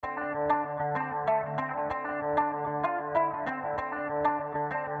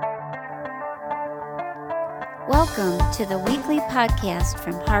Welcome to the weekly podcast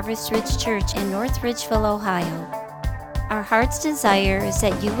from Harvest Ridge Church in North Ridgeville, Ohio. Our heart's desire is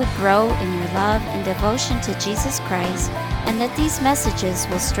that you would grow in your love and devotion to Jesus Christ, and that these messages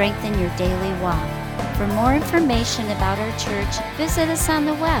will strengthen your daily walk. For more information about our church, visit us on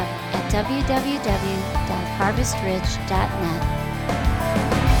the web at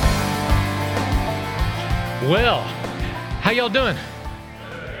www.harvestridge.net. Well, how y'all doing?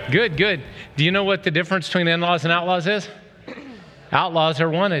 Good, good. Do you know what the difference between in-laws and outlaws is? Outlaws are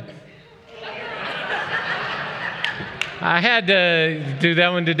wanted. I had to do that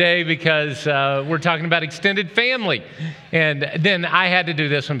one today because we're talking about extended family. And then I had to do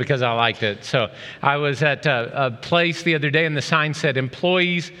this one because I liked it. So I was at a place the other day and the sign said,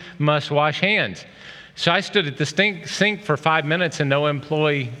 employees must wash hands. So I stood at the sink for 5 minutes and no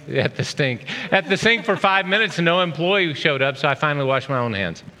employee at the sink for 5 minutes and no employee showed up. So I finally washed my own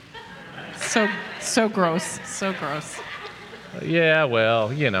hands. So gross. Yeah,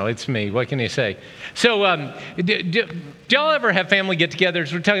 well, you know, it's me. What can you say? So do y'all ever have family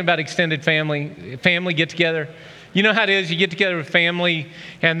get-togethers? We're talking about extended family get-together. You know how it is? You get together with family,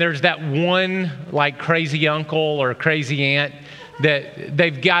 and there's that one, like, crazy uncle or crazy aunt that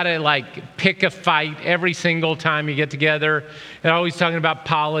they've got to, like, pick a fight every single time you get together. They're always talking about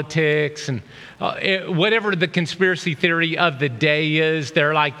politics and whatever the conspiracy theory of the day is,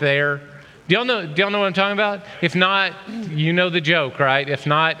 they're, like, there. Do y'all know what I'm talking about? If not, you know the joke, right? If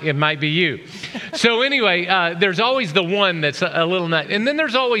not, it might be you. So anyway, there's always the one that's a little nut. And then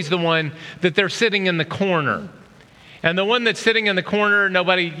there's always the one that they're sitting in the corner. And the one that's sitting in the corner,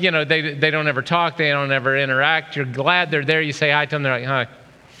 nobody, you know, they don't ever talk. They don't ever interact. You're glad they're there. You say hi to them. They're like, hi.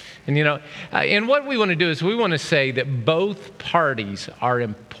 And, you know, and what we want to do is we want to say that both parties are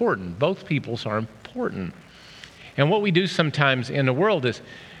important. Both peoples are important. And what we do sometimes in the world is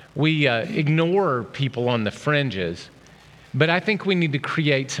we ignore people on the fringes, but I think we need to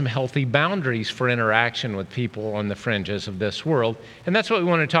create some healthy boundaries for interaction with people on the fringes of this world. And that's what we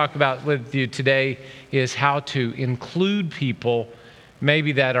want to talk about with you today, is how to include people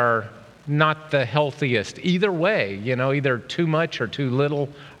maybe that are not the healthiest. Either way, you know, either too much or too little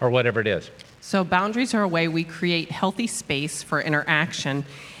or whatever it is. So boundaries are a way we create healthy space for interaction,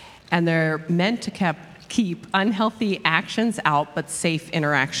 and they're meant to keep unhealthy actions out, but safe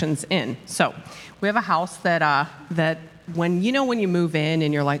interactions in. So we have a house that when you move in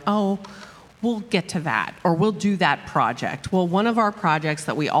and you're like, oh, we'll get to that, or we'll do that project. Well, one of our projects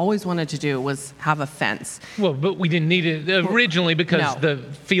that we always wanted to do was have a fence. Well, but we didn't need it originally because the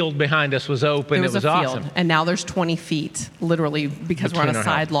field behind us was open. It was a awesome. Field, and now there's 20 feet, literally, because we're on a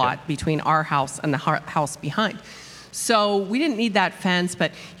side lot between our house and the house behind. So we didn't need that fence,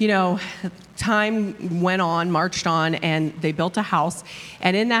 but, you know, time went on, marched on, and they built a house.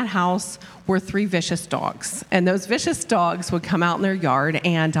 And in that house were 3 vicious dogs. And those vicious dogs would come out in their yard,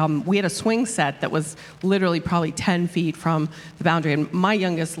 and we had a swing set that was literally probably 10 feet from the boundary. And my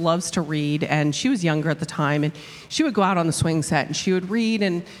youngest loves to read, and she was younger at the time, and she would go out on the swing set, and she would read,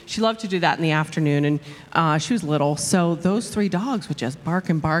 and she loved to do that in the afternoon, and she was little. So those 3 dogs would just bark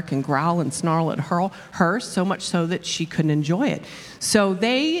and growl and snarl at her, so much so that she couldn't enjoy it. So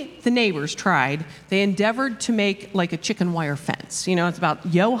the neighbors tried. They endeavored to make like a chicken wire fence. You know, it's about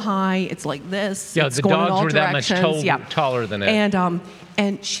yo-high. It's like this. Yeah, it's the going in dogs all were directions. that much taller than it.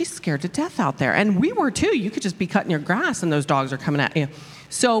 And she's scared to death out there. And we were too. You could just be cutting your grass and those dogs are coming at you.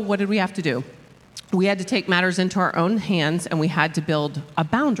 So what did we have to do? We had to take matters into our own hands, and we had to build a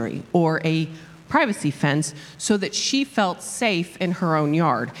boundary or a privacy fence so that she felt safe in her own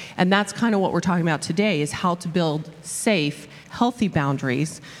yard. And that's kind of what we're talking about today, is how to build safe, healthy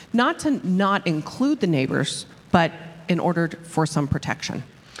boundaries, not to not include the neighbors, but in order for some protection.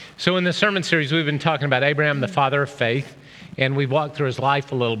 So in the sermon series, we've been talking about Abraham, the father of faith, and we've walked through his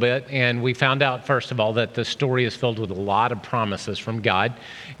life a little bit, and we found out, first of all, that the story is filled with a lot of promises from God.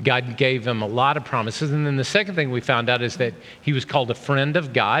 God gave him a lot of promises, and then the second thing we found out is that he was called a friend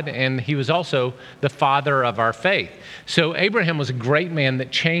of God, and he was also the father of our faith. So Abraham was a great man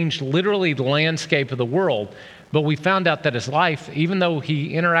that changed literally the landscape of the world, but we found out that his life, even though he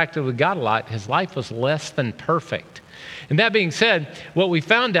interacted with God a lot, his life was less than perfect. And that being said, what we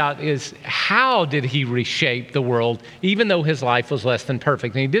found out is how did he reshape the world, even though his life was less than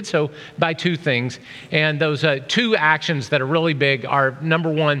perfect? And he did so by 2 things. And those 2 actions that are really big are, number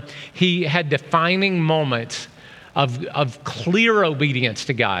 1, he had defining moments of clear obedience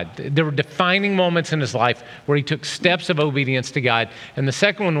to God. There were defining moments in his life where he took steps of obedience to God. And the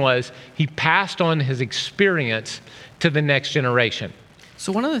second one was he passed on his experience to the next generation.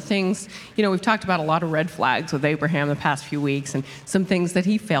 So one of the things, we've talked about a lot of red flags with Abraham the past few weeks and some things that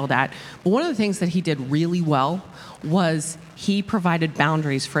he failed at. But one of the things that he did really well was he provided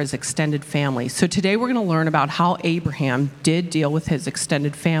boundaries for his extended family. So today we're going to learn about how Abraham did deal with his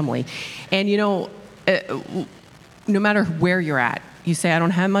extended family. And no matter where you're at, you say, I don't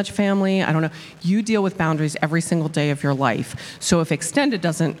have much family, I don't know. You deal with boundaries every single day of your life. So if extended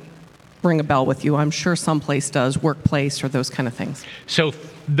doesn't ring a bell with you, I'm sure someplace does, workplace or those kind of things. So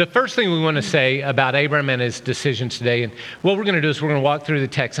the first thing we want to say about Abraham and his decisions today, and what we're going to do is we're going to walk through the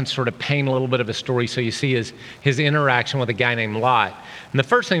text and sort of paint a little bit of a story so you see his interaction with a guy named Lot. And the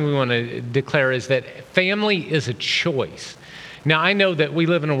first thing we want to declare is that family is a choice. Now, I know that we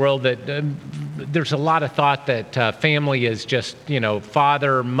live in a world that there's a lot of thought that family is just,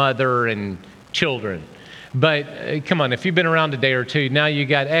 father, mother, and children. But come on, if you've been around a day or two, now you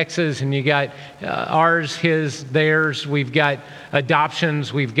got exes and you got ours, his, theirs. We've got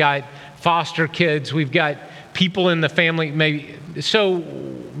adoptions. We've got foster kids. We've got people in the family. Maybe. So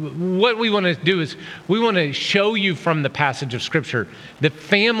what we want to do is we want to show you from the passage of Scripture that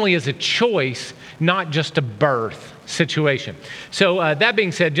family is a choice, not just a birth situation. So that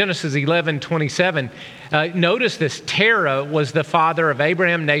being said, Genesis 11:27, notice this. Terah was the father of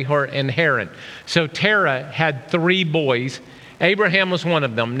Abraham, Nahor, and Haran. So Terah had 3 boys. Abraham was one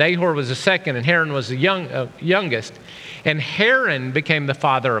of them. Nahor was the second, and Haran was the youngest. And Haran became the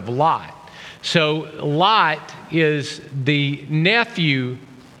father of Lot. So Lot is the nephew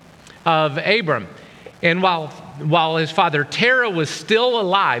of Abram. And while his father Terah was still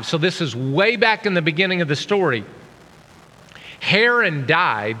alive, so this is way back in the beginning of the story, Haran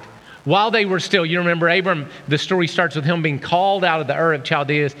died while they were still, you remember Abram, the story starts with him being called out of the Ur of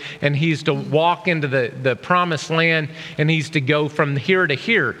Chaldeas, and he's to walk into the promised land, and he's to go from here to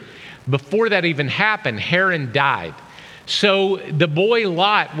here. Before that even happened, Haran died. So the boy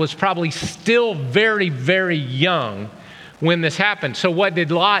Lot was probably still very, very young when this happened. So what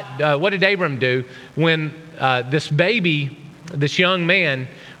did Abram do when this young man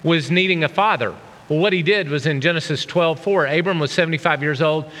was needing a father? Well, what he did was in Genesis 12:4, Abram was 75 years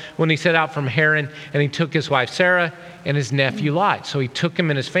old when he set out from Haran, and he took his wife Sarah and his nephew Lot. So he took him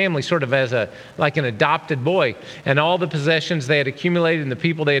and his family sort of as like an adopted boy, and all the possessions they had accumulated and the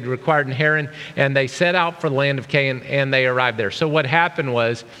people they had acquired in Haran, and they set out for the land of Canaan, and they arrived there. So what happened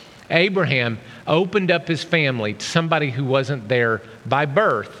was Abraham opened up his family to somebody who wasn't there by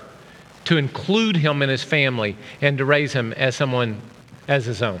birth, to include him in his family and to raise him as someone as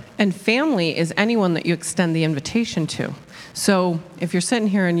his own. And family is anyone that you extend the invitation to. So if you're sitting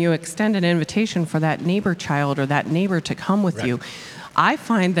here and you extend an invitation for that neighbor child or that neighbor to come with you, I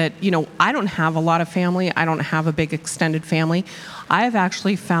find that, I don't have a lot of family. I don't have a big extended family. I have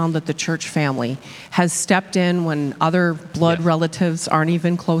actually found that the church family has stepped in when other blood relatives aren't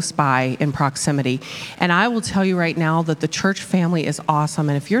even close by in proximity. And I will tell you right now that the church family is awesome.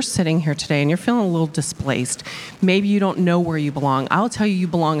 And if you're sitting here today and you're feeling a little displaced, maybe you don't know where you belong, I'll tell you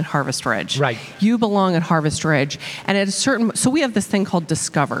belong at Harvest Ridge. Right. You belong at Harvest Ridge. And at so we have this thing called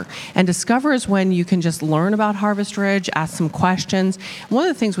Discover. And Discover is when you can just learn about Harvest Ridge, ask some questions. One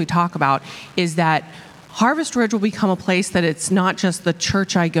of the things we talk about is that Harvest Ridge will become a place that it's not just the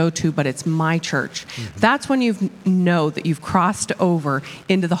church I go to, but it's my church. Mm-hmm. That's when you know that you've crossed over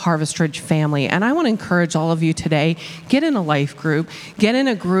into the Harvest Ridge family. And I want to encourage all of you today, get in a life group, get in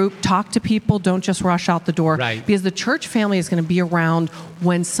a group, talk to people, don't just rush out the door. Right. Because the church family is going to be around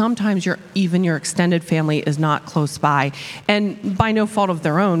when sometimes even your extended family is not close by. And by no fault of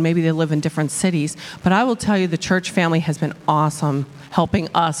their own, maybe they live in different cities. But I will tell you, the church family has been awesome helping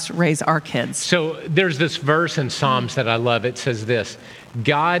us raise our kids. So there's this verse in Psalms that I love. It says this: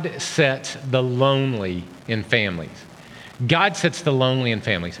 God sets the lonely in families. God sets the lonely in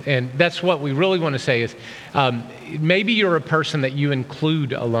families. And that's what we really want to say is maybe you're a person that you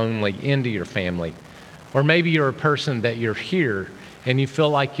include a lonely into your family. Or maybe you're a person that you're here and you feel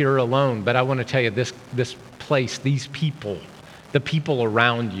like you're alone. But I want to tell you, this place, these people, the people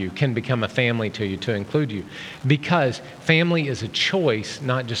around you can become a family to you, to include you. Because family is a choice,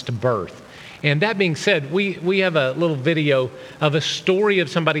 not just a birth. And that being said, we have a little video of a story of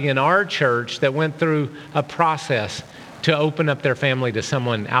somebody in our church that went through a process to open up their family to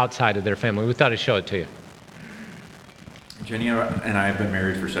someone outside of their family. We thought I'd show it to you. Jenny and I have been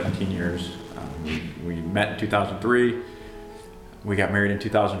married for 17 years. We met in 2003. We got married in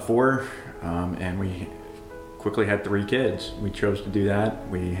 2004, and we quickly had 3 kids. We chose to do that.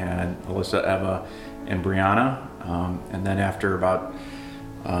 We had Alyssa, Eva, and Brianna. And then after about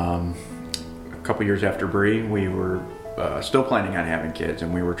a couple years after Bree, we were still planning on having kids,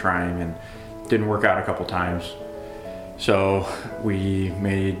 and we were trying and didn't work out a couple times. So we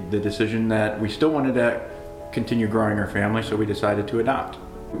made the decision that we still wanted to continue growing our family, so we decided to adopt.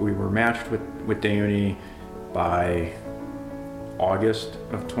 We were matched with Dayuni by August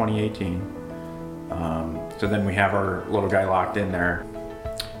of 2018. So then we have our little guy locked in there.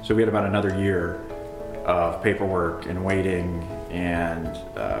 So we had about another year of paperwork and waiting, and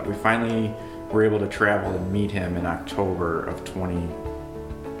we finally were able to travel and meet him in October of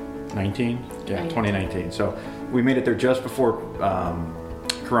 2019. Yeah, 2019. So we made it there just before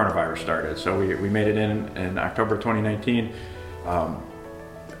coronavirus started. So we made it in October 2019.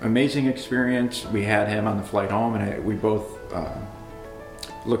 Amazing experience. We had him on the flight home, and we both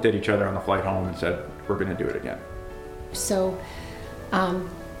looked at each other on the flight home and said, we're going to do it again. So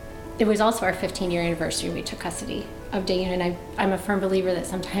it was also our 15-year anniversary. We took custody of Dayun, and I'm a firm believer that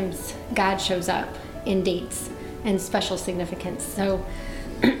sometimes God shows up in dates and special significance. So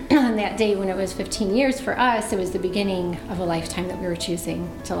on that day when it was 15 years for us, it was the beginning of a lifetime that we were choosing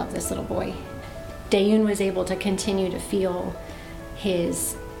to love this little boy. Dayun was able to continue to feel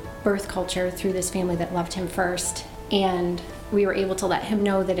his birth culture through this family that loved him first, and we were able to let him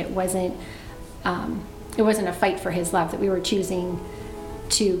know that it wasn't a fight for his love, that we were choosing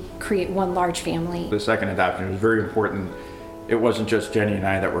to create one large family. The second adoption was very important. It wasn't just Jenny and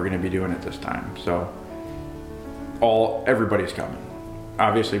I that were going to be doing it this time. So everybody's coming.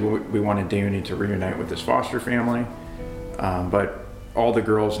 Obviously, we wanted Dayuni to reunite with his foster family, but all the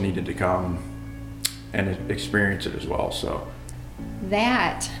girls needed to come and experience it as well. So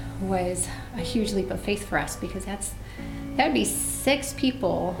that was a huge leap of faith for us, because that would be 6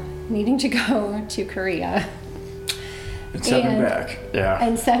 people needing to go to Korea. And 7 back, yeah.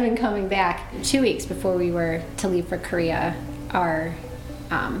 And 7 coming back. 2 weeks before we were to leave for Korea, our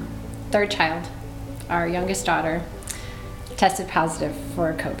third child, our youngest daughter, tested positive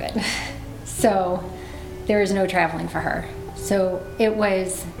for COVID. So there was no traveling for her. So it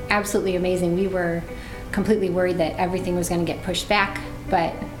was absolutely amazing. We were completely worried that everything was going to get pushed back,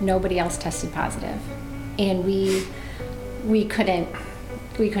 but nobody else tested positive. And we couldn't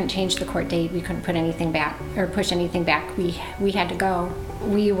change the court date. We couldn't put anything back or push anything back. We had to go.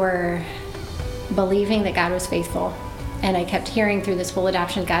 We were believing that God was faithful, and I kept hearing through this whole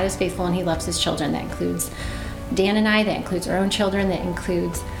adoption, God is faithful and he loves his children. That includes Dan and I, that includes our own children, that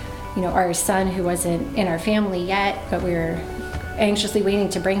includes, our son who wasn't in our family yet, but we were anxiously waiting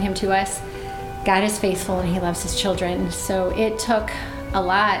to bring him to us. God is faithful and he loves his children. So it took a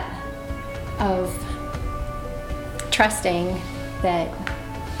lot of trusting that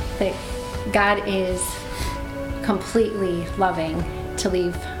God is completely loving to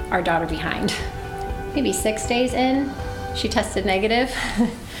leave our daughter behind. Maybe 6 days in, she tested negative.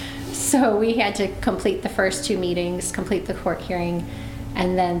 So we had to complete the first 2 meetings, complete the court hearing,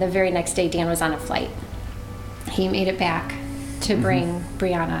 and then the very next day Dan was on a flight. He made it back to bring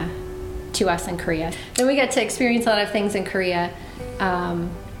Brianna to us in Korea. Then we got to experience a lot of things in Korea.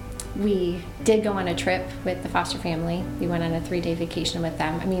 We did go on a trip with the foster family. We went on a 3-day vacation with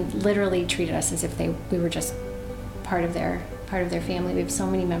them. I mean, literally treated us as if we were just part of their family. We have so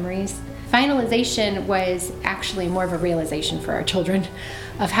many memories. Finalization was actually more of a realization for our children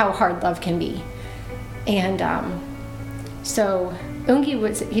of how hard love can be. And so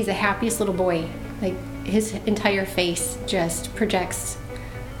Ungi he's the happiest little boy. Like, his entire face just projects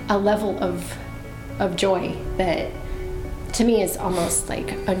a level of joy that to me is almost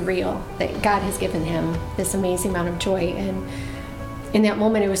like unreal, that God has given him this amazing amount of joy. And in that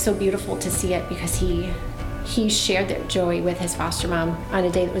moment, it was so beautiful to see it, because he shared that joy with his foster mom on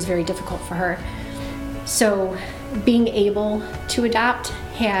a day that was very difficult for her. So being able to adopt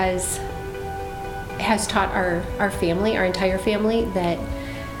has taught our family, our entire family, that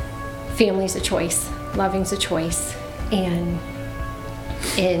family's a choice, loving's a choice, and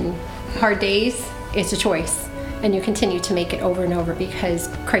in hard days, it's a choice. And you continue to make it over and over, because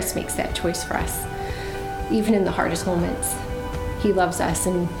Christ makes that choice for us. Even in the hardest moments, he loves us,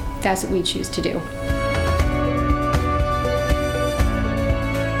 and that's what we choose to do.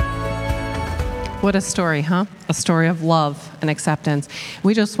 What a story, huh? A story of love and acceptance.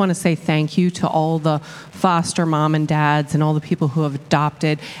 We just want to say thank you to all the foster mom and dads and all the people who have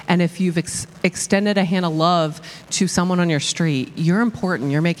adopted. And if you've extended a hand of love to someone on your street, you're important.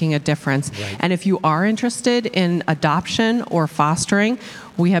 You're making a difference. Right. And if you are interested in adoption or fostering,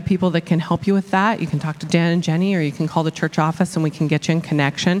 we have people that can help you with that. You can talk to Dan and Jenny, or you can call the church office and we can get you in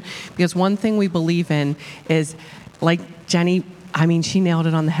connection. Because one thing we believe in is, like Jenny, she nailed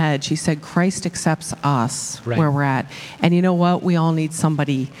it on the head. She said, Christ accepts us where we're at. And you know what? We all need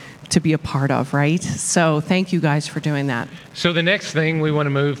somebody to be a part of, right? So thank you guys for doing that. So the next thing we want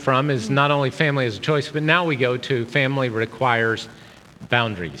to move from is not only family as a choice, but now we go to family requires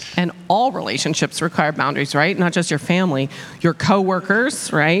boundaries. And all relationships require boundaries, right? Not just your family, your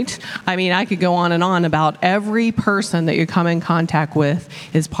coworkers, right? I mean, I could go on and on about every person that you come in contact with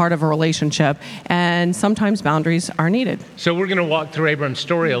is part of a relationship, and sometimes boundaries are needed. So we're going to walk through Abram's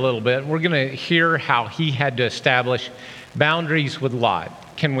story a little bit. We're going to hear how he had to establish boundaries with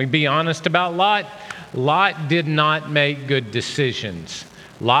Lot. Can we be honest about Lot? Lot did not make good decisions.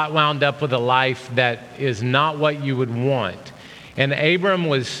 Lot wound up with a life that is not what you would want. And Abram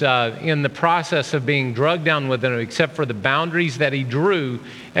was in the process of being drugged down with him. Except for the boundaries that he drew,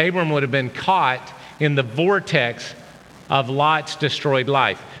 Abram would have been caught in the vortex of Lot's destroyed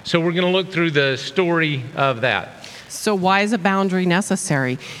life. So we're going to look through the story of that. So why is a boundary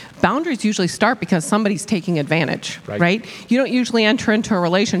necessary? Boundaries usually start because somebody's taking advantage, right? You don't usually enter into a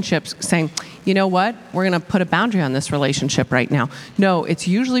relationship saying, you know what, we're going to put a boundary on this relationship right now. No, it's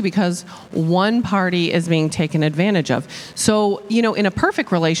usually because one party is being taken advantage of. So, in a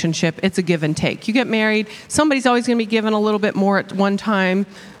perfect relationship, it's a give and take. You get married, somebody's always going to be given a little bit more at one time,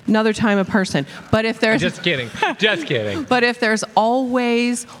 another time a person. But if there's just kidding. But if there's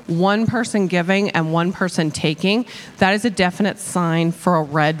always one person giving and one person taking, that is a definite sign for a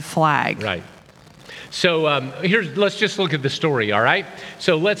red flag. Right. So let's just look at the story, all right?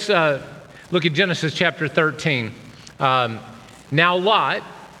 So let's look at Genesis chapter 13. Now Lot,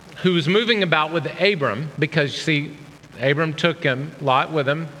 who was moving about with Abram, because you see, Abram took Lot with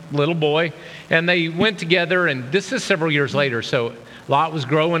him, little boy, and they went together, and this is several years later, so Lot was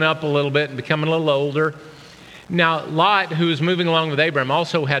growing up a little bit and becoming a little older. Now, Lot, who was moving along with Abram,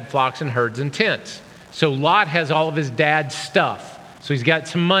 also had flocks and herds and tents. So Lot has all of his dad's stuff. So he's got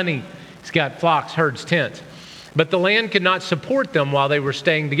some money. He's got flocks, herds, tents. But the land could not support them while they were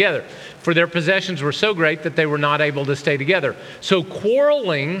staying together, for their possessions were so great that they were not able to stay together. So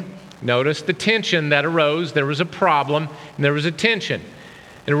quarreling, notice the tension that arose. There was a problem and there was a tension.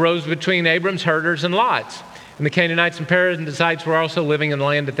 It arose between Abram's herders and Lot's. And the Canaanites and Perizzites were also living in the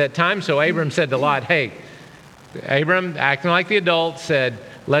land at that time. So Abram said to Lot, hey, Abram, acting like the adult, said,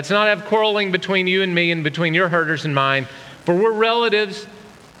 let's not have quarreling between you and me and between your herders and mine, for we're relatives.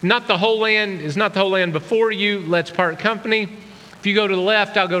 Not the whole land is not the whole land before you. Let's part company. If you go to the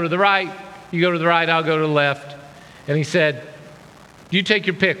left, I'll go to the right. You go to the right, I'll go to the left. And he said, you take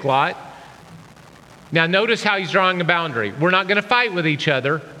your pick, Lot. Now notice how he's drawing a boundary. We're not going to fight with each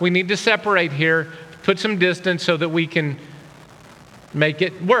other. We need to separate here. Put some distance so that we can make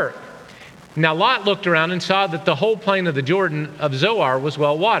it work. Now Lot looked around and saw that the whole plain of the Jordan of Zoar was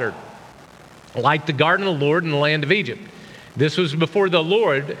well watered, like the garden of the Lord in the land of Egypt. This was before the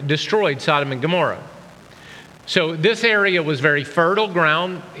Lord destroyed Sodom and Gomorrah. So this area was very fertile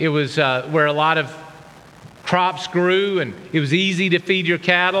ground. It was where a lot of crops grew, and it was easy to feed your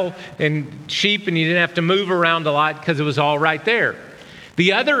cattle and sheep, and you didn't have to move around a lot because it was all right there.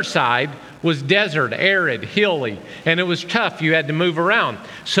 The other side was desert, arid, hilly, and it was tough. You had to move around.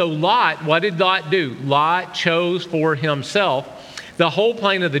 So Lot, what did Lot do? Lot chose for himself the whole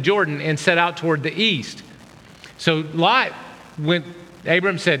plain of the Jordan and set out toward the east. So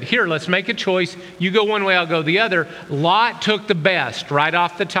Abram said, here, let's make a choice. You go one way, I'll go the other. Lot took the best right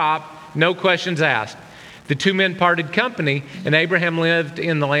off the top, no questions asked. The two men parted company, and Abraham lived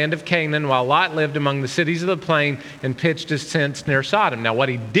in the land of Canaan, while Lot lived among the cities of the plain and pitched his tents near Sodom. Now, what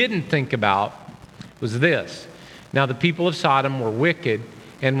he didn't think about was this. Now, the people of Sodom were wicked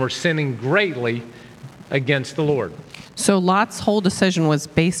and were sinning greatly against the Lord. So Lot's whole decision was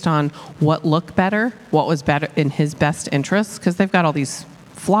based on what looked better, what was better in his best interests, because they've got all these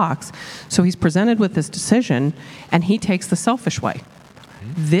flocks. So he's presented with this decision, and he takes the selfish way.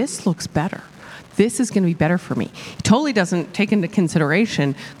 This looks better. This is going to be better for me. He totally doesn't take into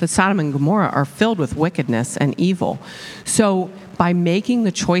consideration that Sodom and Gomorrah are filled with wickedness and evil. So by making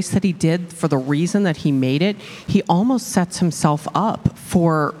the choice that he did for the reason that he made it, he almost sets himself up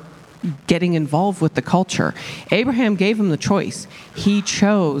for getting involved with the culture. Abraham gave him the choice. He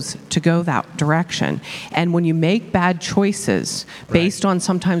chose to go that direction. And when you make bad choices based on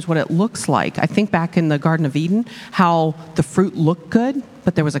sometimes what it looks like, I think back in the Garden of Eden, how the fruit looked good,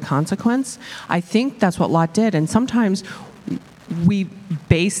 but there was a consequence. I think that's what Lot did. And sometimes we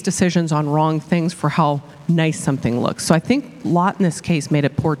base decisions on wrong things for how nice something looks. So I think Lot in this case made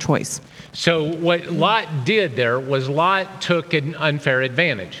a poor choice. So what Lot did there was Lot took an unfair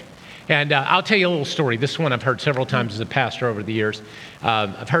advantage. And I'll tell you a little story. This one I've heard several times as a pastor over the years.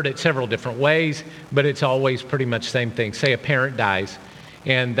 I've heard it several different ways, but it's always pretty much the same thing. Say a parent dies,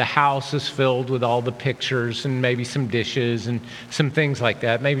 and the house is filled with all the pictures and maybe some dishes and some things like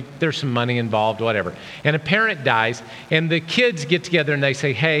that. Maybe there's some money involved, whatever. And a parent dies, and the kids get together and they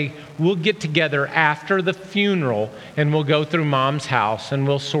say, hey, we'll get together after the funeral and we'll go through mom's house and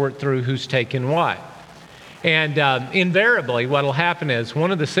we'll sort through who's taken what. And invariably, what will happen is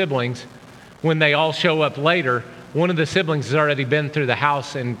one of the siblings, when they all show up later, one of the siblings has already been through the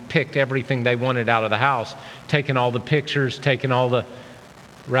house and picked everything they wanted out of the house, taken all the pictures, taken all the,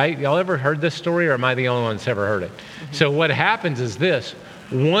 right? Y'all ever heard this story, or am I the only one that's ever heard it? Mm-hmm. So what happens is this: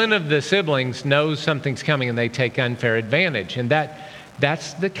 one of the siblings knows something's coming and they take unfair advantage. And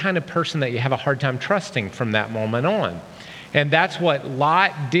that's the kind of person that you have a hard time trusting from that moment on. And that's what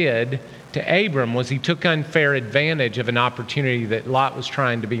Lot did to Abram, was he took unfair advantage of an opportunity that Lot was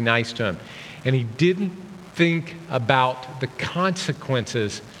trying to be nice to him. And he didn't think about the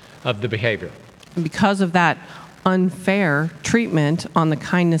consequences of the behavior. And because of that unfair treatment on the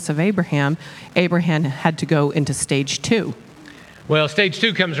kindness of Abraham, Abraham had to go into stage 2. Well, stage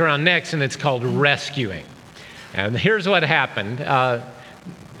 2 comes around next, and it's called rescuing. And here's what happened.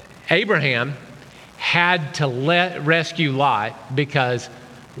 Abraham had to rescue Lot because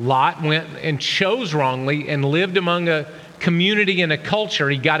Lot went and chose wrongly and lived among a community and a culture.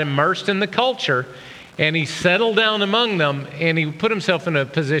 He got immersed in the culture, and he settled down among them, and he put himself in a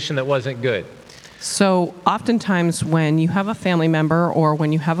position that wasn't good. So oftentimes when you have a family member or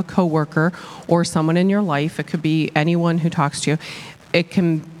when you have a coworker or someone in your life, it could be anyone who talks to you, it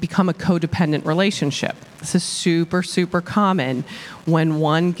can become a codependent relationship. This is super, super common when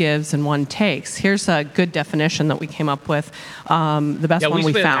one gives and one takes. Here's a good definition that we came up with, the best one we found.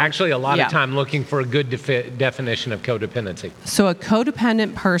 We spent actually a lot of time looking for a good definition of codependency. So a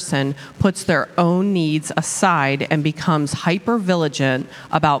codependent person puts their own needs aside and becomes hyper-vigilant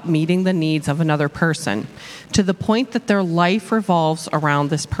about meeting the needs of another person, to the point that their life revolves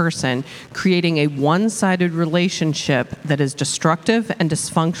around this person, creating a one-sided relationship that is destructive and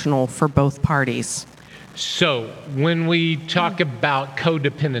dysfunctional for both parties. So when we talk about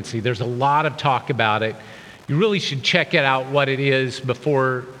codependency, there's a lot of talk about it. You really should check it out what it is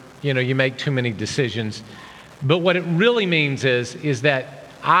before you make too many decisions. But what it really means is that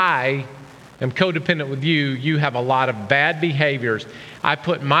I am codependent with you. You have a lot of bad behaviors. I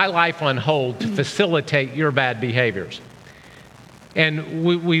put my life on hold to facilitate your bad behaviors. And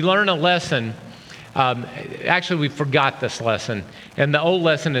we learn a lesson. Actually, we forgot this lesson. And the old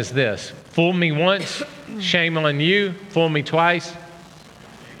lesson is this: fool me once, shame on you. Fool me twice,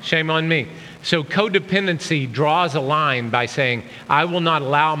 shame on me. So codependency draws a line by saying, I will not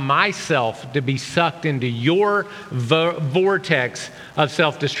allow myself to be sucked into your vortex of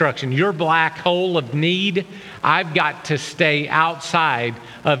self-destruction, your black hole of need. I've got to stay outside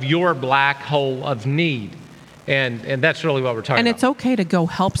of your black hole of need. And that's really what we're talking about. And it's okay to go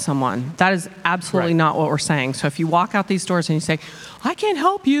help someone. That is absolutely not what we're saying. So if you walk out these doors and you say, I can't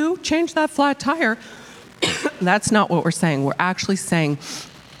help you, change that flat tire, that's not what we're saying. We're actually saying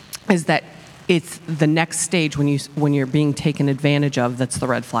is that it's the next stage when you're being taken advantage of that's the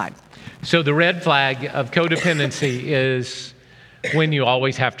red flag. So the red flag of codependency is when you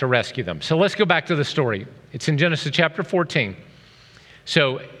always have to rescue them. So let's go back to the story. It's in Genesis chapter 14.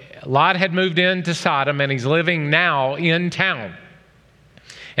 So Lot had moved into Sodom, and he's living now in town.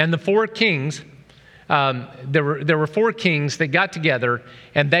 And the 4 kings, there were 4 kings that got together,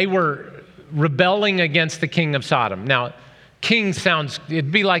 and they were rebelling against the king of Sodom. Now, king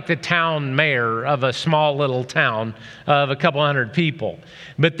it'd be like the town mayor of a small little town of a couple hundred people.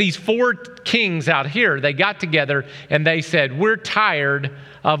 But these 4 kings out here, they got together and they said, we're tired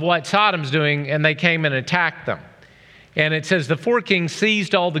of what Sodom's doing, and they came and attacked them. And it says the 4 kings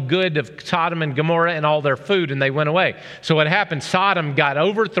seized all the good of Sodom and Gomorrah and all their food, and they went away. So what happened, Sodom got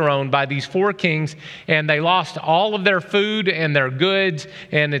overthrown by these 4 kings, and they lost all of their food and their goods,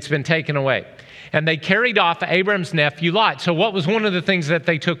 and it's been taken away. And they carried off Abram's nephew Lot. So what was one of the things that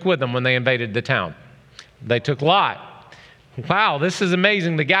they took with them when they invaded the town? They took Lot. Wow, this is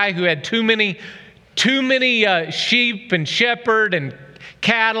amazing. The guy who had too many sheep and shepherd and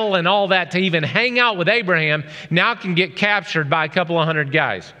cattle and all that to even hang out with Abraham now can get captured by a couple of hundred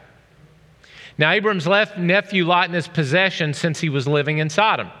guys. Now, Abram's left nephew Lot in his possession since he was living in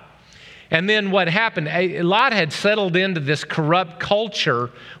Sodom. And then what happened? Lot had settled into this corrupt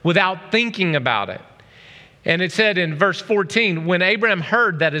culture without thinking about it. And it said in verse 14, when Abraham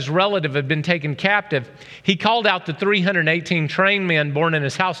heard that his relative had been taken captive, he called out the 318 trained men born in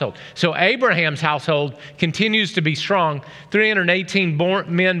his household. So Abraham's household continues to be strong, 318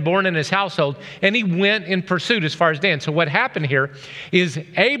 men born in his household, and he went in pursuit as far as Dan. So what happened here is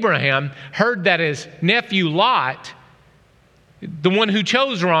Abraham heard that his nephew Lot the one who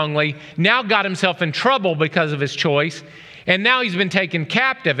chose wrongly, now got himself in trouble because of his choice. And now he's been taken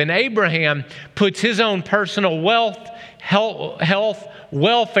captive. And Abraham puts his own personal wealth, health,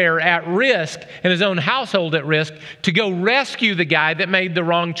 welfare at risk, and his own household at risk to go rescue the guy that made the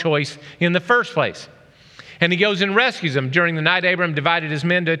wrong choice in the first place. And he goes and rescues them. During the night, Abraham divided his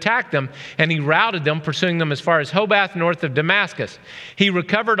men to attack them, and he routed them, pursuing them as far as Hobath, north of Damascus. He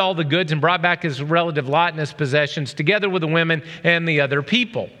recovered all the goods and brought back his relative Lot and his possessions, together with the women and the other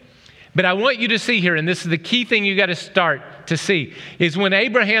people. But I want you to see here, and this is the key thing you got to start to see, is when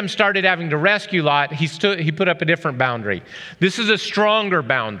Abraham started having to rescue Lot, he put up a different boundary. This is a stronger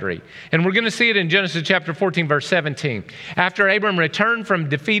boundary. And we're going to see it in Genesis chapter 14, verse 17. After Abram returned from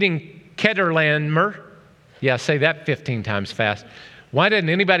defeating Chedorlaomer, yeah, say that 15 times fast. Why didn't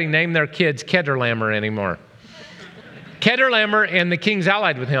anybody name their kids Chedorlaomer anymore? Chedorlaomer and the kings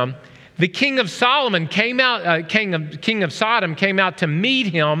allied with him. The king of Solomon king of Sodom came out to meet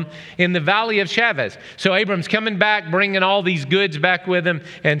him in the valley of Shaveh. So Abram's coming back, bringing all these goods back with him.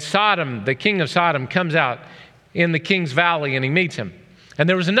 And Sodom, the king of Sodom, comes out in the king's valley and he meets him. And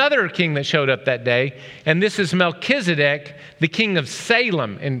there was another king that showed up that day. And this is Melchizedek, the king of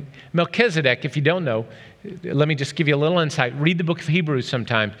Salem. And Melchizedek, if you don't know, let me just give you a little insight. Read the book of Hebrews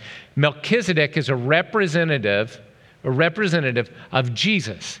sometime. Melchizedek is a representative of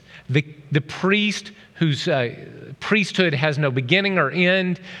Jesus. The priest whose priesthood has no beginning or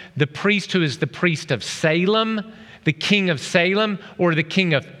end, the priest who is the priest of Salem, the king of Salem, or the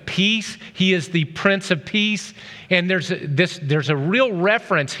king of peace. He is the Prince of Peace. And there's a real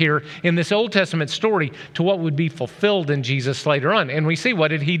reference here in this Old Testament story to what would be fulfilled in Jesus later on. And we see, what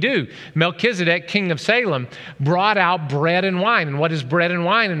did he do? Melchizedek, king of Salem, brought out bread and wine. And what is bread and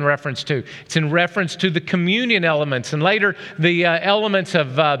wine in reference to? It's in reference to the communion elements and later the elements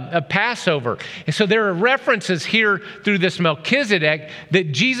of Passover. And so there are references here through this Melchizedek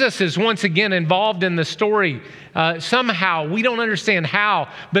that Jesus is once again involved in the story. Somehow, we don't understand how,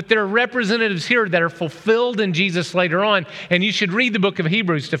 but there are representatives here that are fulfilled in Jesus later on, and you should read the book of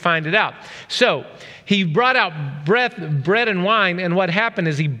Hebrews to find it out. So he brought out bread and wine, and what happened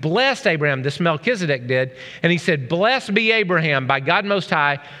is he blessed Abraham, this Melchizedek did, and he said, "Blessed be Abraham by God Most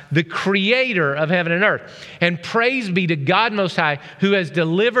High, the creator of heaven and earth, and praise be to God Most High, who has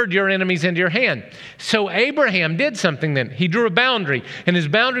delivered your enemies into your hand." So Abraham did something then. He drew a boundary, and his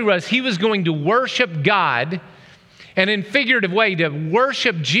boundary was he was going to worship God, and in figurative way to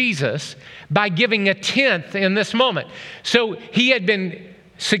worship Jesus by giving a tenth in this moment. So he had been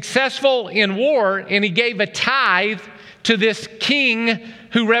successful in war, and he gave a tithe to this king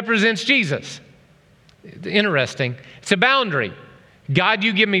who represents Jesus. Interesting. It's a boundary. God,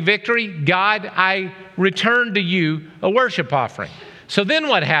 you give me victory. God, I return to you a worship offering. So then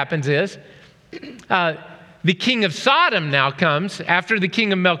what happens is the king of Sodom now comes after the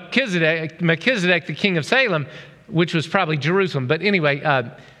king of Melchizedek, the king of Salem, which was probably Jerusalem. But anyway, I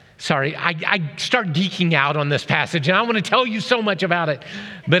start geeking out on this passage, and I want to tell you so much about it,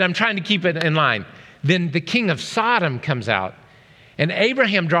 but I'm trying to keep it in line. Then the king of Sodom comes out, and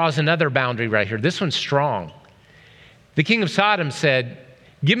Abraham draws another boundary right here. This one's strong. The king of Sodom said,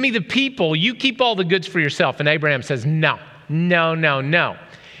 "Give me the people, you keep all the goods for yourself." And Abraham says, "No.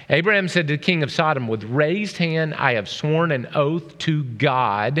 Abraham said to the king of Sodom, "With raised hand, I have sworn an oath to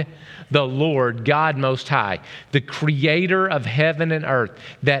God, the Lord, God Most High, the creator of heaven and earth,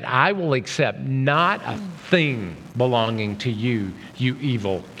 that I will accept not a thing belonging to you, you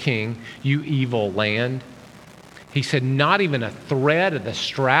evil king, you evil land." He said, "Not even a thread of the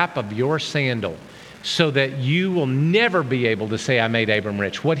strap of your sandal, so that you will never be able to say, I made Abram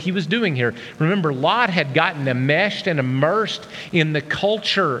rich." What he was doing here, remember, Lot had gotten enmeshed and immersed in the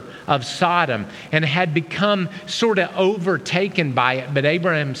culture of Sodom and had become sort of overtaken by it. But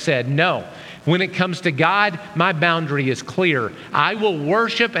Abraham said, "No, when it comes to God, my boundary is clear. I will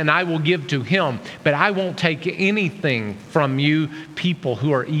worship and I will give to him, but I won't take anything from you people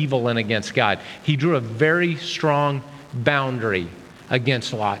who are evil and against God." He drew a very strong boundary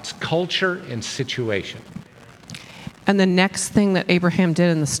against Lot's culture and situation. And the next thing that Abraham did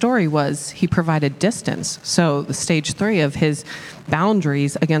in the story was he provided distance. So the stage 3 of his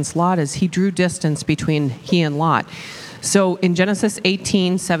boundaries against Lot is he drew distance between he and Lot. So in Genesis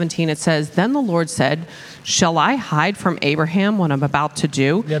 18:17, it says, "Then the Lord said, shall I hide from Abraham what I'm about to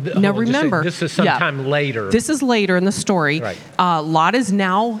do?" Now remember, this is sometime later. This is later in the story. Right. Lot is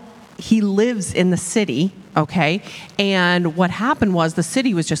now, he lives in the city. Okay, and what happened was the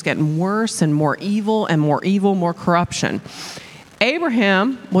city was just getting worse and more evil, more corruption.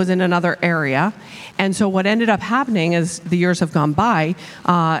 Abraham was in another area, and so what ended up happening as the years have gone by,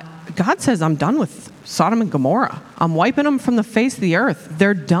 God says, "I'm done with Sodom and Gomorrah. I'm wiping them from the face of the earth.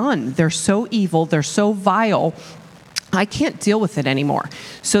 They're done. They're so evil. They're so vile. I can't deal with it anymore.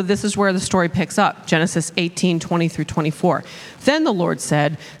 So this is where the story picks up, Genesis 18:20-24. Then the Lord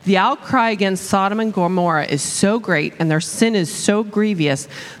said, the outcry against Sodom and Gomorrah is so great and their sin is so grievous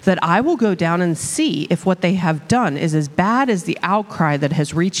that I will go down and see if what they have done is as bad as the outcry that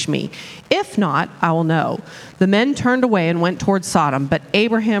has reached me. If not, I will know. The men turned away and went toward Sodom, but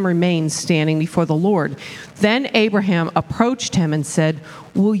Abraham remained standing before the Lord. Then Abraham approached him and said,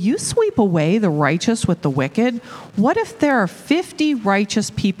 will you sweep away the righteous with the wicked? What if there are 50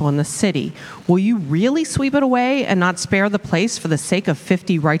 righteous people in the city? Will you really sweep it away and not spare the place for the sake of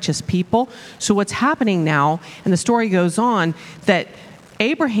 50 righteous people? So what's happening now, and the story goes on, that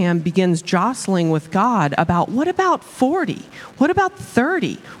Abraham begins jostling with God about, what about 40? What about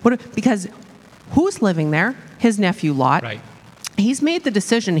 30? Because who's living there? His nephew Lot. Right. He's made the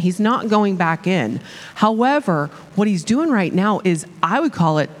decision. He's not going back in. However, what he's doing right now is, I would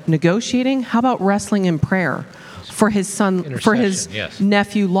call it negotiating. How about wrestling in prayer for his son, for his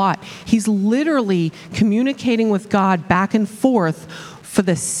nephew Lot? He's literally communicating with God back and forth for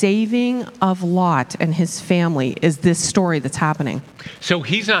the saving of Lot and his family is this story that's happening. So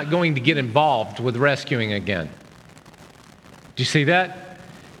he's not going to get involved with rescuing again. Do you see that?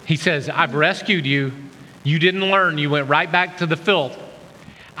 He says, I've rescued you. You didn't learn. You went right back to the filth.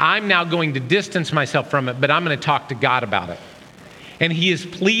 I'm now going to distance myself from it, but I'm going to talk to God about it. And he is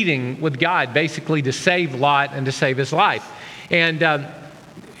pleading with God basically to save Lot and to save his life. And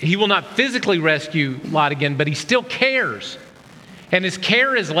he will not physically rescue Lot again, but he still cares. And his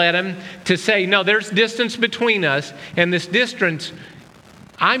care has led him to say, no, there's distance between us, and this distance,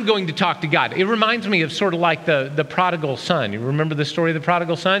 I'm going to talk to God. It reminds me of sort of like the prodigal son. You remember the story of the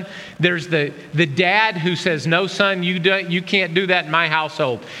prodigal son? There's the dad who says, no, son, you can't do that in my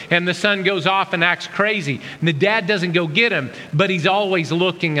household. And the son goes off and acts crazy. And the dad doesn't go get him, but he's always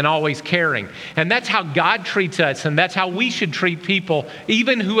looking and always caring. And that's how God treats us, and that's how we should treat people,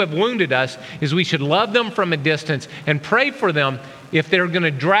 even who have wounded us, is we should love them from a distance and pray for them. If they're going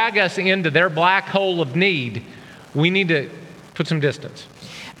to drag us into their black hole of need, we need to put some distance.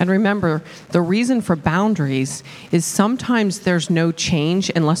 And remember, the reason for boundaries is sometimes there's no change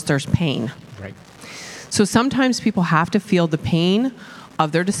unless there's pain. Right. So sometimes people have to feel the pain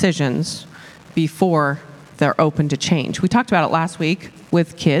of their decisions before they're open to change. We talked about it last week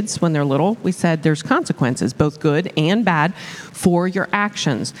with kids when they're little. We said there's consequences, both good and bad, for your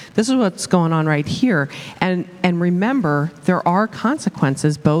actions. This is what's going on right here. And remember, there are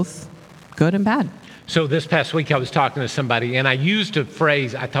consequences, both good and bad. So this past week I was talking to somebody and I used a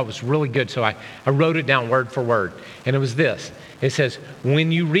phrase I thought was really good. So I wrote it down word for word. And it was this. It says,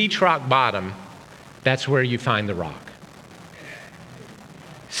 when you reach rock bottom, that's where you find the rock.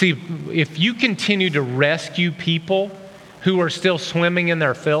 See, if you continue to rescue people who are still swimming in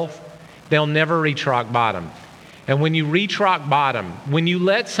their filth, they'll never reach rock bottom. And when you reach rock bottom, when you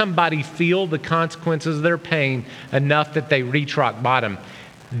let somebody feel the consequences of their pain enough that they reach rock bottom,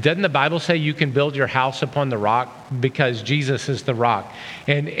 doesn't the Bible say you can build your house upon the rock? Because Jesus is the rock.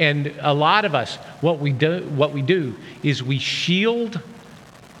 And a lot of us, what we do is we shield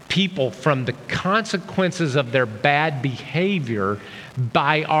people from the consequences of their bad behavior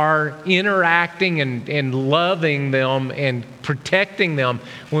by our interacting and loving them and protecting them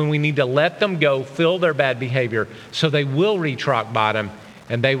when we need to let them go, feel their bad behavior, so they will reach rock bottom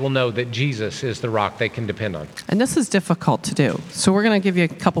and they will know that Jesus is the rock they can depend on. And this is difficult to do. So we're going to give you a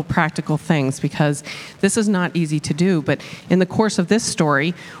couple practical things because this is not easy to do. But in the course of this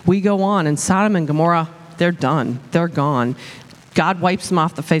story, we go on, and Sodom and Gomorrah, they're done. They're gone. God wipes them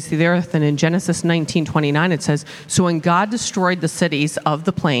off the face of the earth. And in Genesis 19:29, it says, so when God destroyed the cities of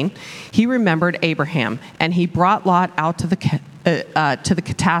the plain, he remembered Abraham, and he brought Lot out to the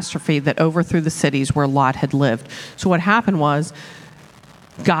catastrophe that overthrew the cities where Lot had lived. So what happened was,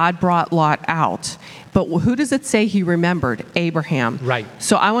 God brought Lot out. But who does it say he remembered? Abraham. Right.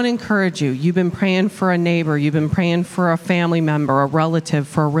 So I want to encourage you. You've been praying for a neighbor. You've been praying for a family member, a relative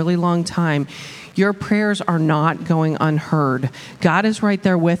for a really long time. Your prayers are not going unheard. God is right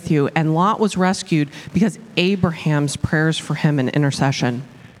there with you. And Lot was rescued because Abraham's prayers for him in intercession.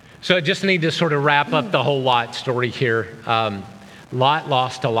 So I just need to sort of wrap up the whole Lot story here. Lot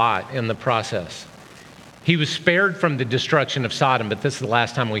lost a lot in the process. He was spared from the destruction of Sodom, but this is the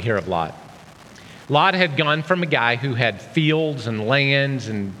last time we hear of Lot. Lot had gone from a guy who had fields and lands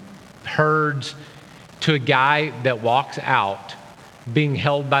and herds to a guy that walks out being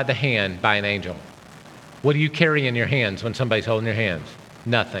held by the hand by an angel. What do you carry in your hands when somebody's holding your hands?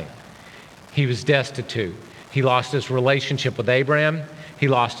 Nothing. He was destitute. He lost his relationship with Abraham. He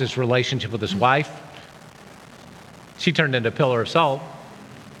lost his relationship with his wife. She turned into a pillar of salt,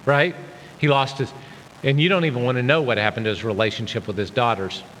 right? He lost his, and you don't even want to know what happened to his relationship with his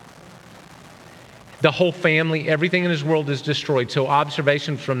daughters. The whole family, everything in his world is destroyed. So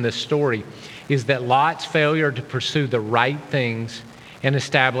observation from this story is that Lot's failure to pursue the right things and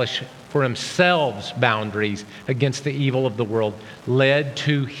establish for himself boundaries against the evil of the world led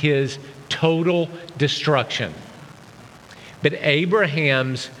to his total destruction. But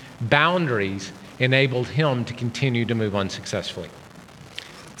Abraham's boundaries enabled him to continue to move on successfully.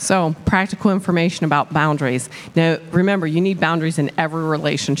 So, practical information about boundaries. Now, remember, you need boundaries in every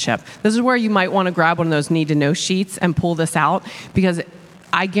relationship. This is where you might want to grab one of those need-to-know sheets and pull this out, because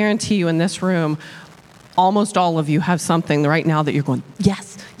I guarantee you in this room, almost all of you have something right now that you're going,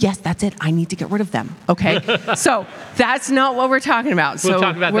 yes, that's it. I need to get rid of them. Okay? So that's not what we're talking about. So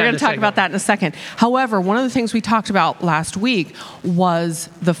we're going to talk about that in a second. However, one of the things we talked about last week was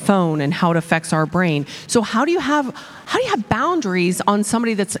the phone and how it affects our brain. So how do you have boundaries on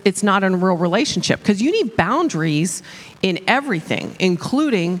somebody it's not in a real relationship? Because you need boundaries in everything,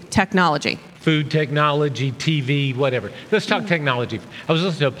 including technology. Food, technology, TV, whatever. Let's talk technology. I was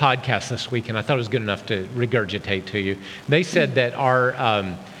listening to a podcast this week, and I thought it was good enough to regurgitate to you. They said that our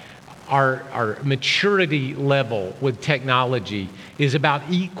maturity level with technology is about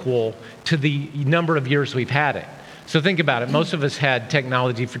equal to the number of years we've had it. So think about it. Most of us had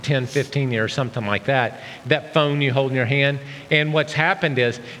technology for 10, 15 years, something like that. That phone you hold in your hand. And what's happened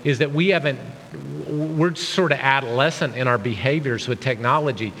is that we're sort of adolescent in our behaviors with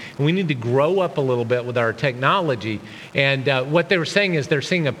technology. And we need to grow up a little bit with our technology. And what they were saying is they're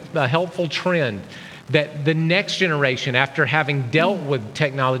seeing a helpful trend that the next generation, after having dealt with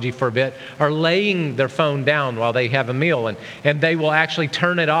technology for a bit, are laying their phone down while they have a meal. And they will actually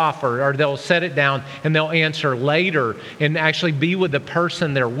turn it off or they'll set it down and they'll answer later and actually be with the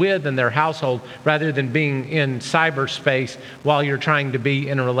person they're with in their household rather than being in cyberspace while you're trying to be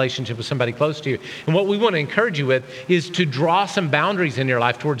in a relationship with somebody close to you. And what we want to encourage you with is to draw some boundaries in your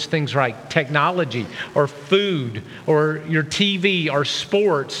life towards things like technology or food or your TV or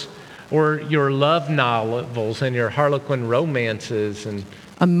sports, or your love novels and your Harlequin romances. And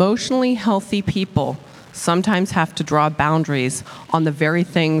emotionally healthy people sometimes have to draw boundaries on the very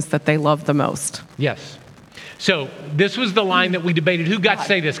things that they love the most. Yes. So this was the line that we debated. Who got to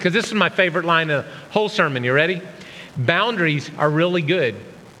say this? Because this is my favorite line of the whole sermon. You ready? Boundaries are really good.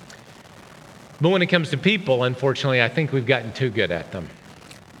 But when it comes to people, unfortunately, I think we've gotten too good at them.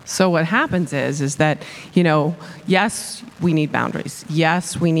 So what happens is that, yes, we need boundaries.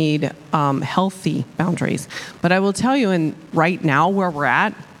 Yes, we need healthy boundaries. But I will tell you, right now where we're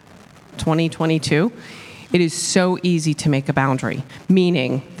at, 2022, it is so easy to make a boundary.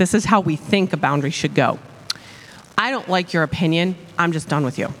 Meaning, this is how we think a boundary should go. I don't like your opinion. I'm just done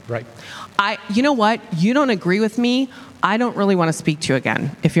with you. Right. You know what? You don't agree with me. I don't really want to speak to you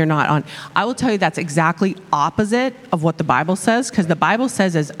again if you're not on. I will tell you that's exactly opposite of what the Bible says, because the Bible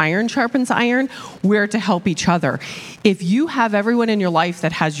says as iron sharpens iron, we're to help each other. If you have everyone in your life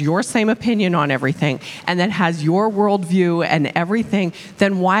that has your same opinion on everything and that has your worldview and everything,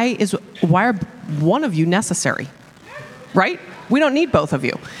 then why are one of you necessary? Right? We don't need both of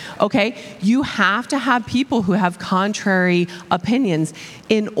you, okay? You have to have people who have contrary opinions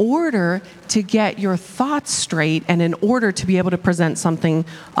in order to get your thoughts straight and in order to be able to present something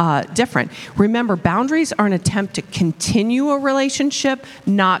different. Remember, boundaries are an attempt to continue a relationship,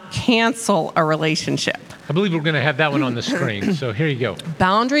 not cancel a relationship. I believe we're going to have that one on the screen, so here you go.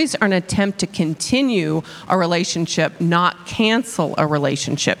 Boundaries are an attempt to continue a relationship, not cancel a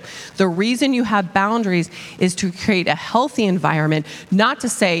relationship. The reason you have boundaries is to create a healthy environment, not to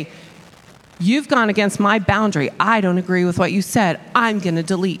say, you've gone against my boundary. I don't agree with what you said. I'm going to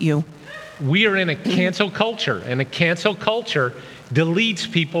delete you. We are in a cancel culture, and a cancel culture deletes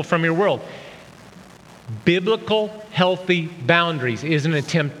people from your world. Biblical, healthy boundaries is an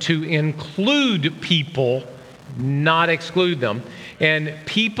attempt to include people, not exclude them. And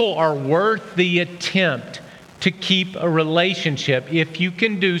people are worth the attempt to keep a relationship if you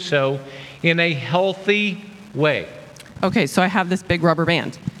can do so in a healthy way. Okay, so I have this big rubber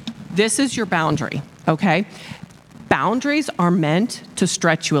band. This is your boundary, okay? Boundaries are meant to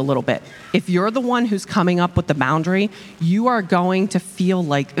stretch you a little bit. If you're the one who's coming up with the boundary, you are going to feel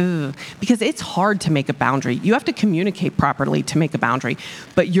like, ugh, because it's hard to make a boundary. You have to communicate properly to make a boundary,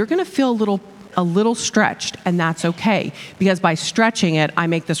 but you're going to feel a little stretched, and that's okay, because by stretching it, I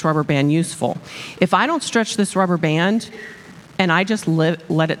make this rubber band useful. If I don't stretch this rubber band, and I just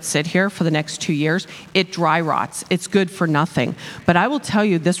let it sit here for the next 2 years, it dry rots. It's good for nothing. But I will tell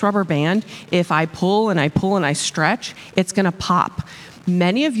you, this rubber band, if I pull and I pull and I stretch, it's going to pop.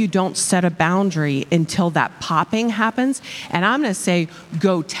 Many of you don't set a boundary until that popping happens. And I'm going to say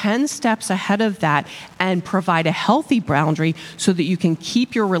go 10 steps ahead of that and provide a healthy boundary so that you can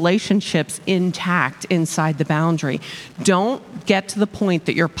keep your relationships intact inside the boundary. Don't get to the point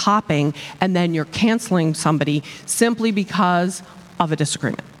that you're popping and then you're canceling somebody simply because of a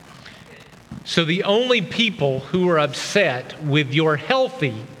disagreement. So the only people who are upset with your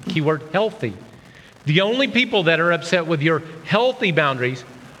healthy, keyword healthy, the only people that are upset with your healthy boundaries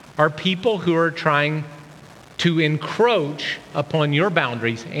are people who are trying to encroach upon your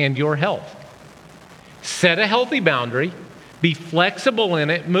boundaries and your health. Set a healthy boundary, be flexible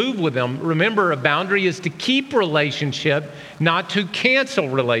in it, move with them. Remember, a boundary is to keep relationship, not to cancel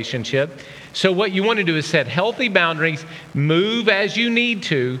relationship. So what you want to do is set healthy boundaries, move as you need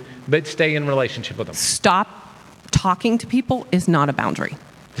to, but stay in relationship with them. Stop talking to people is not a boundary.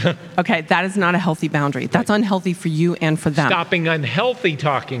 Okay, that is not a healthy boundary. That's unhealthy for you and for them. Stopping unhealthy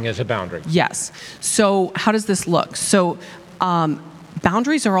talking is a boundary. Yes. So how does this look? So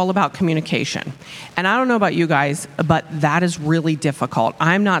boundaries are all about communication. And I don't know about you guys, but that is really difficult.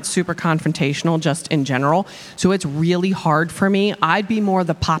 I'm not super confrontational just in general, so it's really hard for me. I'd be more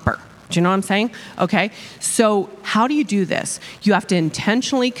the popper. Do you know what I'm saying? Okay. So how do you do this? You have to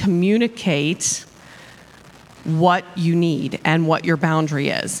intentionally communicate what you need and what your boundary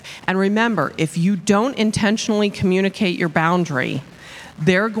is. And remember, if you don't intentionally communicate your boundary,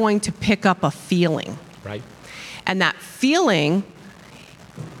 they're going to pick up a feeling. Right. And that feeling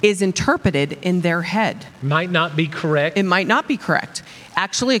is interpreted in their head. Might not be correct. It might not be correct.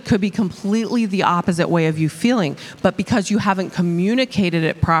 Actually, it could be completely the opposite way of you feeling. But because you haven't communicated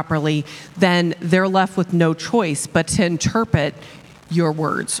it properly, then they're left with no choice but to interpret your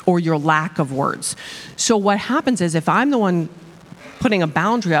words or your lack of words. So what happens is if I'm the one putting a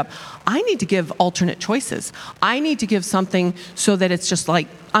boundary up, I need to give alternate choices. I need to give something so that it's just like,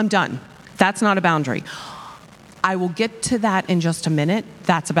 I'm done. That's not a boundary. I will get to that in just a minute.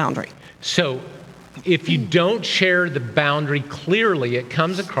 That's a boundary. So if you don't share the boundary clearly, it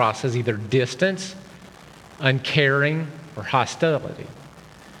comes across as either distance, uncaring, or hostility.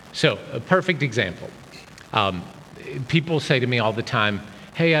 So a perfect example. People say to me all the time,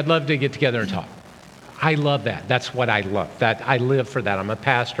 hey, I'd love to get together and talk. I love that. That's what I love. That I live for that. I'm a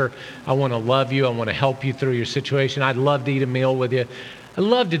pastor. I want to love you. I want to help you through your situation. I'd love to eat a meal with you. I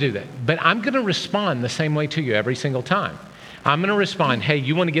love to do that. But I'm going to respond the same way to you every single time. I'm going to respond, hey,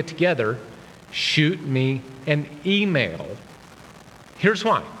 you want to get together? Shoot me an email. Here's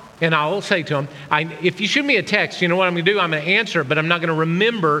why. And I will say to them, if you shoot me a text, you know what I'm going to do? I'm going to answer it, but I'm not going to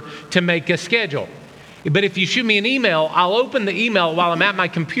remember to make a schedule. But if you shoot me an email, I'll open the email while I'm at my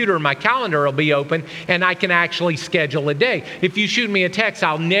computer. My calendar will be open, and I can actually schedule a day. If you shoot me a text,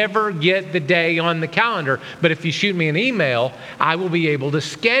 I'll never get the day on the calendar. But if you shoot me an email, I will be able to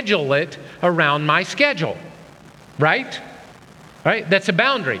schedule it around my schedule. Right? Right? That's a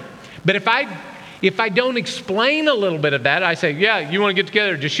boundary. But if I don't explain a little bit of that, I say, yeah, you want to get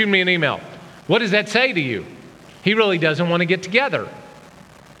together, just shoot me an email. What does that say to you? He really doesn't want to get together.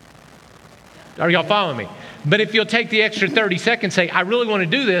 Are y'all following me? But if you'll take the extra 30 seconds, say, I really want to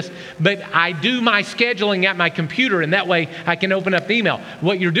do this, but I do my scheduling at my computer, and that way I can open up the email.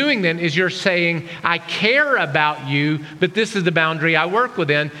 What you're doing then is you're saying, I care about you, but this is the boundary I work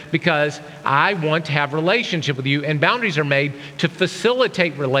within because I want to have a relationship with you. And boundaries are made to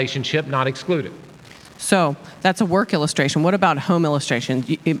facilitate relationship, not exclude it. So that's a work illustration. What about home illustration?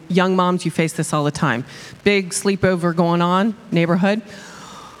 Young moms, you face this all the time. Big sleepover going on, neighborhood.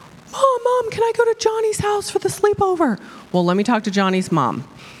 Mom, can I go to Johnny's house for the sleepover? Well, let me talk to Johnny's mom.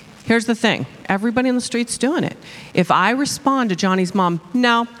 Here's the thing. Everybody on the street's doing it. If I respond to Johnny's mom,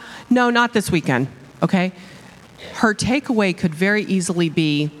 no, not this weekend, okay? Her takeaway could very easily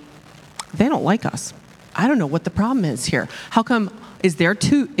be, they don't like us. I don't know what the problem is here. How come, is their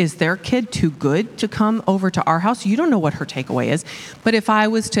kid too good to come over to our house? You don't know what her takeaway is. But if I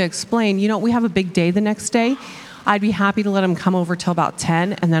was to explain, we have a big day the next day, I'd be happy to let him come over till about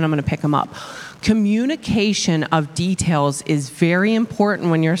 10, and then I'm going to pick him up. Communication of details is very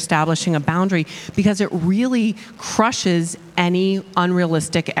important when you're establishing a boundary because it really crushes any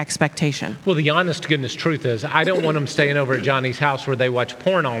unrealistic expectation. Well, the honest to goodness truth is I don't want them staying over at Johnny's house where they watch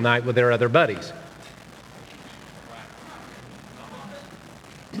porn all night with their other buddies.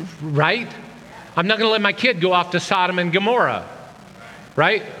 Right? I'm not going to let my kid go off to Sodom and Gomorrah.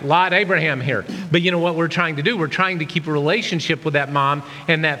 Right? Lot, Abraham here. But you know what we're trying to do? We're trying to keep a relationship with that mom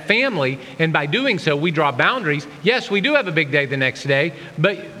and that family. And by doing so, we draw boundaries. Yes, we do have a big day the next day,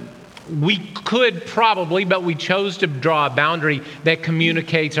 but we could probably, but we chose to draw a boundary that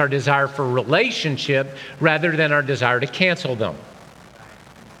communicates our desire for relationship rather than our desire to cancel them.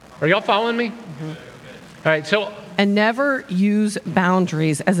 Are y'all following me? All right, so. And never use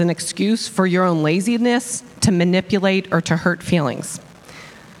boundaries as an excuse for your own laziness to manipulate or to hurt feelings.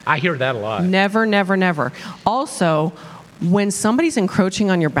 I hear that a lot. Never, never, never. Also, when somebody's encroaching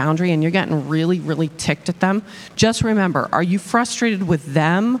on your boundary and you're getting really, really ticked at them, just remember, are you frustrated with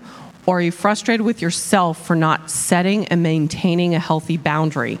them or are you frustrated with yourself for not setting and maintaining a healthy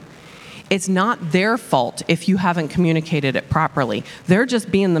boundary? It's not their fault if you haven't communicated it properly. They're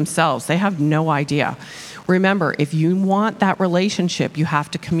just being themselves. They have no idea. Remember, if you want that relationship, you have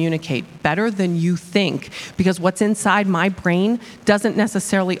to communicate better than you think, because what's inside my brain doesn't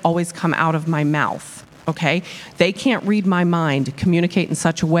necessarily always come out of my mouth, okay? They can't read my mind, communicate in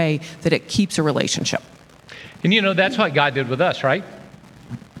such a way that it keeps a relationship. And you know, that's what God did with us, right?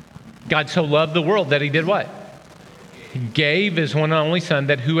 God so loved the world that he did what? He gave his one and only son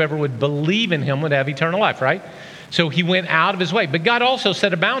that whoever would believe in him would have eternal life, right? So he went out of his way. But God also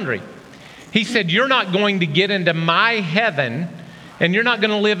set a boundary. He said, you're not going to get into my heaven and you're not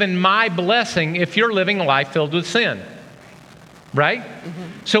going to live in my blessing if you're living a life filled with sin. Right?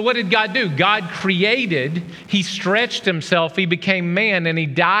 So what did God do? God created, he stretched himself, he became man, and he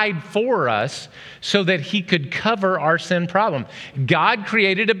died for us so that he could cover our sin problem. God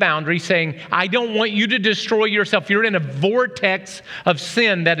created a boundary saying, I don't want you to destroy yourself. You're in a vortex of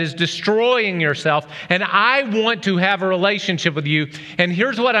sin that is destroying yourself, and I want to have a relationship with you. And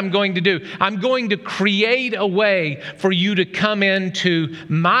here's what I'm going to do. I'm going to create a way for you to come into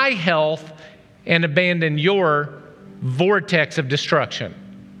my health and abandon your vortex of destruction.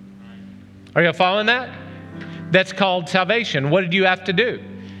 Are you following that? That's called salvation. What did you have to do?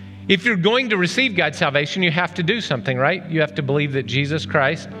 If you're going to receive God's salvation, you have to do something, right? You have to believe that Jesus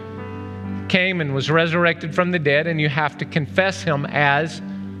Christ came and was resurrected from the dead, and you have to confess him as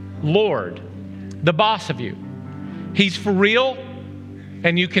Lord, the boss of you. He's for real,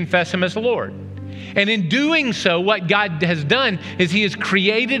 and you confess him as Lord. And in doing so, what God has done is he has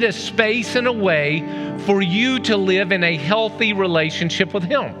created a space and a way for you to live in a healthy relationship with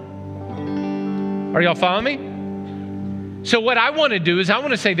him. Are y'all following me? So what I want to do is I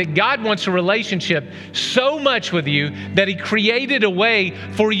want to say that God wants a relationship so much with you that he created a way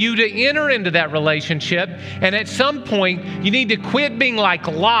for you to enter into that relationship. And at some point, you need to quit being like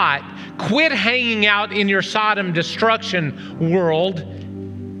Lot, quit hanging out in your Sodom destruction world,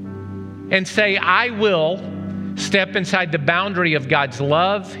 and say, I will step inside the boundary of God's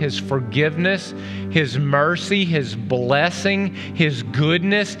love, his forgiveness, his mercy, his blessing, his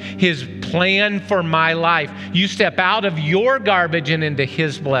goodness, his plan for my life. You step out of your garbage and into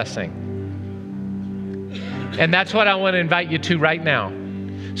his blessing. And that's what I want to invite you to right now.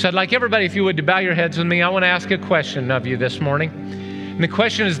 So I'd like everybody, if you would, to bow your heads with me. I want to ask a question of you this morning. And the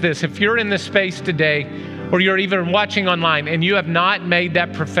question is this: if you're in this space today, or you're even watching online and you have not made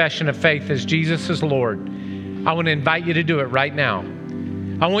that profession of faith as Jesus is Lord, I want to invite you to do it right now.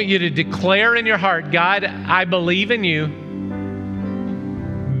 I want you to declare in your heart, God, I believe in you.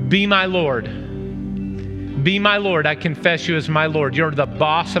 Be my Lord. Be my Lord. I confess you as my Lord. You're the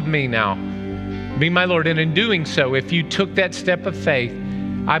boss of me now. Be my Lord. And in doing so, if you took that step of faith,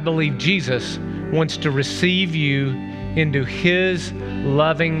 I believe Jesus wants to receive you into his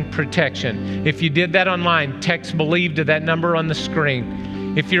loving protection. If you did that online, text BELIEVE to that number on the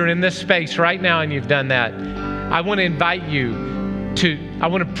screen. If you're in this space right now and you've done that, I want to invite you I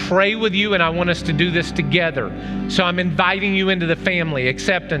want to pray with you, and I want us to do this together. So I'm inviting you into the family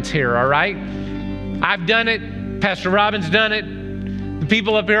acceptance here, all right? I've done it. Pastor Robin's done it. The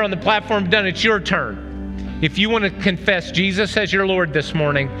people up here on the platform have done it. It's your turn. If you want to confess Jesus as your Lord this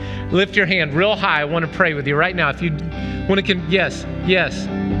morning, lift your hand real high. I want to pray with you right now. If you want to, yes.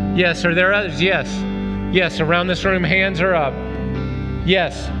 Are there others? Yes. Around this room, hands are up.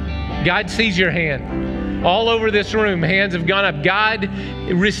 Yes. God sees your hand. All over this room, hands have gone up. God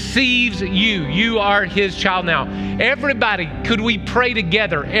receives you. You are his child now. Everybody, could we pray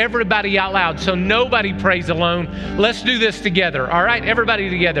together? Everybody out loud, so nobody prays alone. Let's do this together. All right, everybody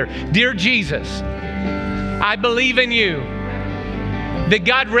together. Dear Jesus, I believe in you, that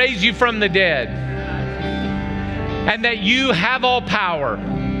God raised you from the dead, and that you have all power.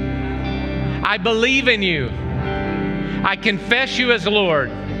 I believe in you. I confess you as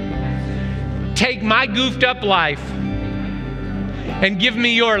Lord. Take my goofed up life and give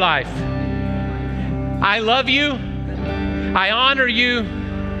me your life. I love you. I honor you.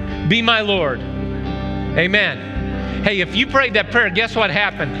 Be my Lord. Amen. Hey, if you prayed that prayer, guess what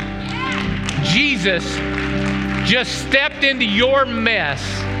happened? Jesus just stepped into your mess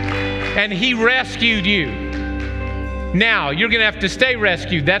and he rescued you. Now, you're going to have to stay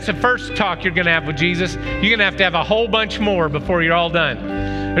rescued. That's the first talk you're going to have with Jesus. You're going to have a whole bunch more before you're all done.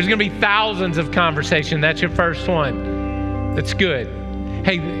 There's going to be thousands of conversation. That's your first one. That's good.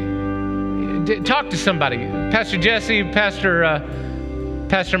 Hey, talk to somebody. Pastor Jesse, Pastor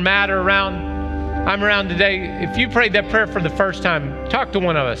Matt are around. I'm around today. If you prayed that prayer for the first time, talk to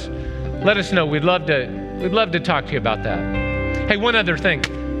one of us. Let us know. We'd love to talk to you about that. Hey, one other thing.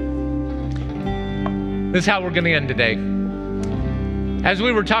 This is how we're going to end today. As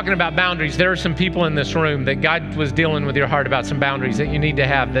we were talking about boundaries, there are some people in this room that God was dealing with your heart about some boundaries that you need to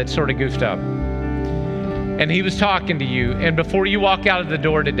have that sort of goofed up. And He was talking to you. And before you walk out of the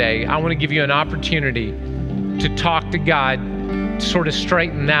door today, I want to give you an opportunity to talk to God, to sort of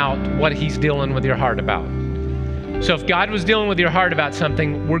straighten out what He's dealing with your heart about. So if God was dealing with your heart about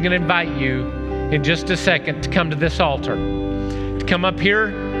something, we're going to invite you in just a second to come to this altar. To come up here.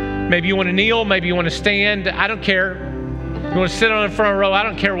 Maybe you want to kneel, maybe you want to stand. I don't care. You want to sit on the front row, I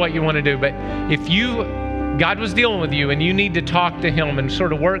don't care what you want to do. But if God was dealing with you and you need to talk to Him and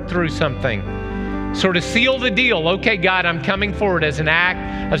sort of work through something, sort of seal the deal. Okay, God, I'm coming forward as an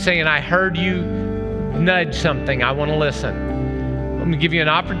act of saying, I heard you nudge something. I want to listen. I'm going to give you an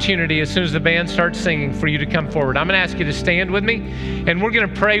opportunity as soon as the band starts singing for you to come forward. I'm going to ask you to stand with me, and we're going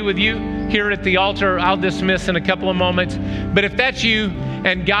to pray with you here at the altar. I'll dismiss in a couple of moments. But if that's you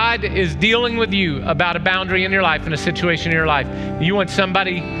and God is dealing with you about a boundary in your life and a situation in your life, you want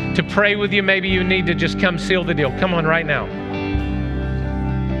somebody to pray with you, maybe you need to just come seal the deal. Come on right now.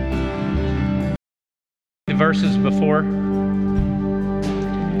 The verses before.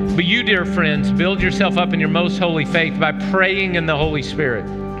 But you, dear friends, build yourself up in your most holy faith by praying in the Holy Spirit.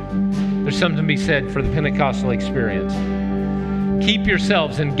 There's something to be said for the Pentecostal experience. Keep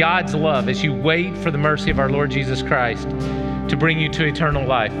yourselves in God's love as you wait for the mercy of our Lord Jesus Christ to bring you to eternal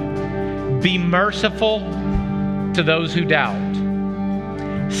life. Be merciful to those who doubt.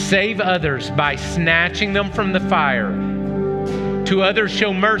 Save others by snatching them from the fire. To others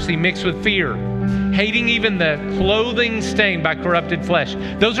show mercy mixed with fear, hating even the clothing stained by corrupted flesh.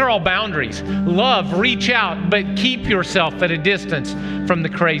 Those are all boundaries. Love, reach out, but keep yourself at a distance from the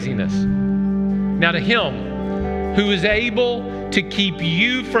craziness. Now to Him who is able to keep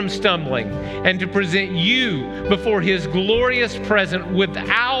you from stumbling and to present you before His glorious presence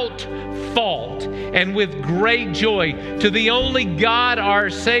without fault and with great joy, to the only God our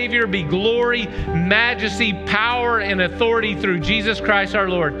Savior be glory, majesty, power, and authority through Jesus Christ our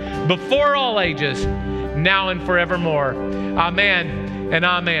Lord, before all ages, now and forevermore. Amen and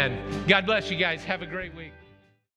amen. God bless you guys. Have a great week.